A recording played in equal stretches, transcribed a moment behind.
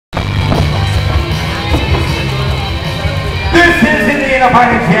a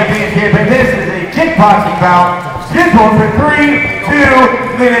fighting championship, and this is a kickboxing bout scheduled for 3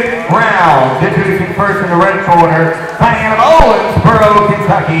 2-minute rounds. Introducing first in the red corner, fighting out of Owensboro,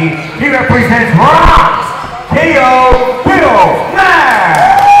 Kentucky, he represents Rock KO Middleman.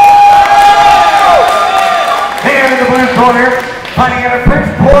 And in the blue corner, fighting out of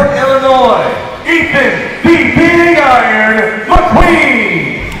Bridgeport, Illinois, Ethan the Big Iron McQueen.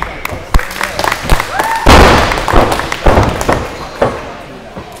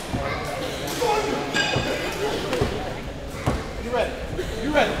 You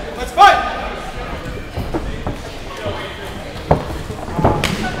ready? Let's fight!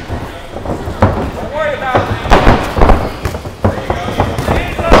 Don't worry about it.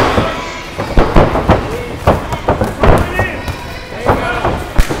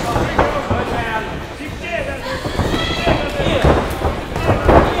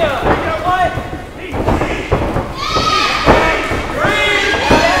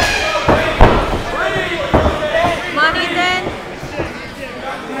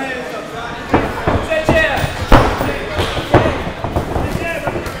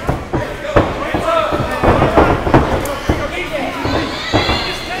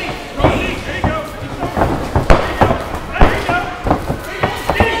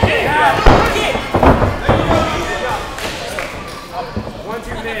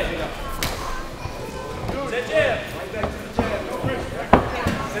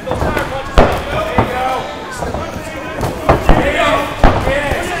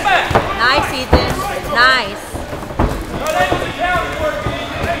 Nice, Ethan. Nice.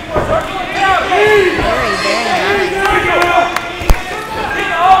 Very, very nice.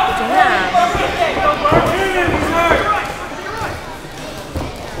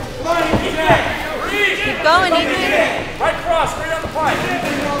 Keep going, Ethan. Right cross, straight on the pipe.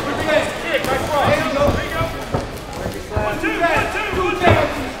 Kick, right cross. There you go. 1, 2, 1, 2, 1, 2.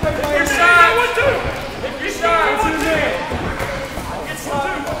 Pick your shot. 1, 2. Pick your shot. 1, 2. Get slow.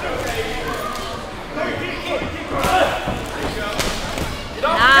 1, 2.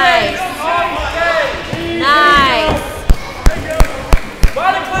 Nice. Nice.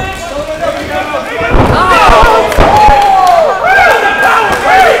 Body clinch. Oh.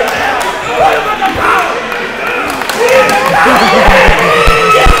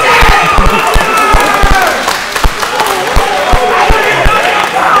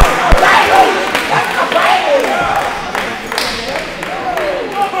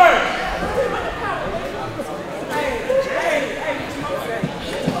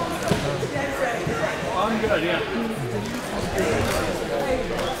 I'm good, yeah.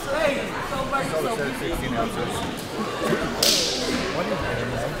 16 ounces. What do you hit him,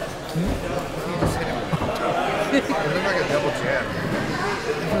 man? You just hit him. It looked like a double jab.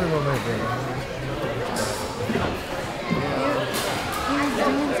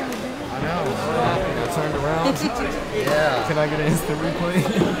 I know. I turned around. Yeah. Can I get an instant replay?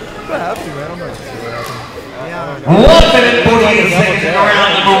 I have to, man. I'm not just going to happen. 1 minute 48 seconds in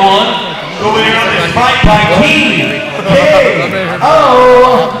round number 1. The winner of this fight by team.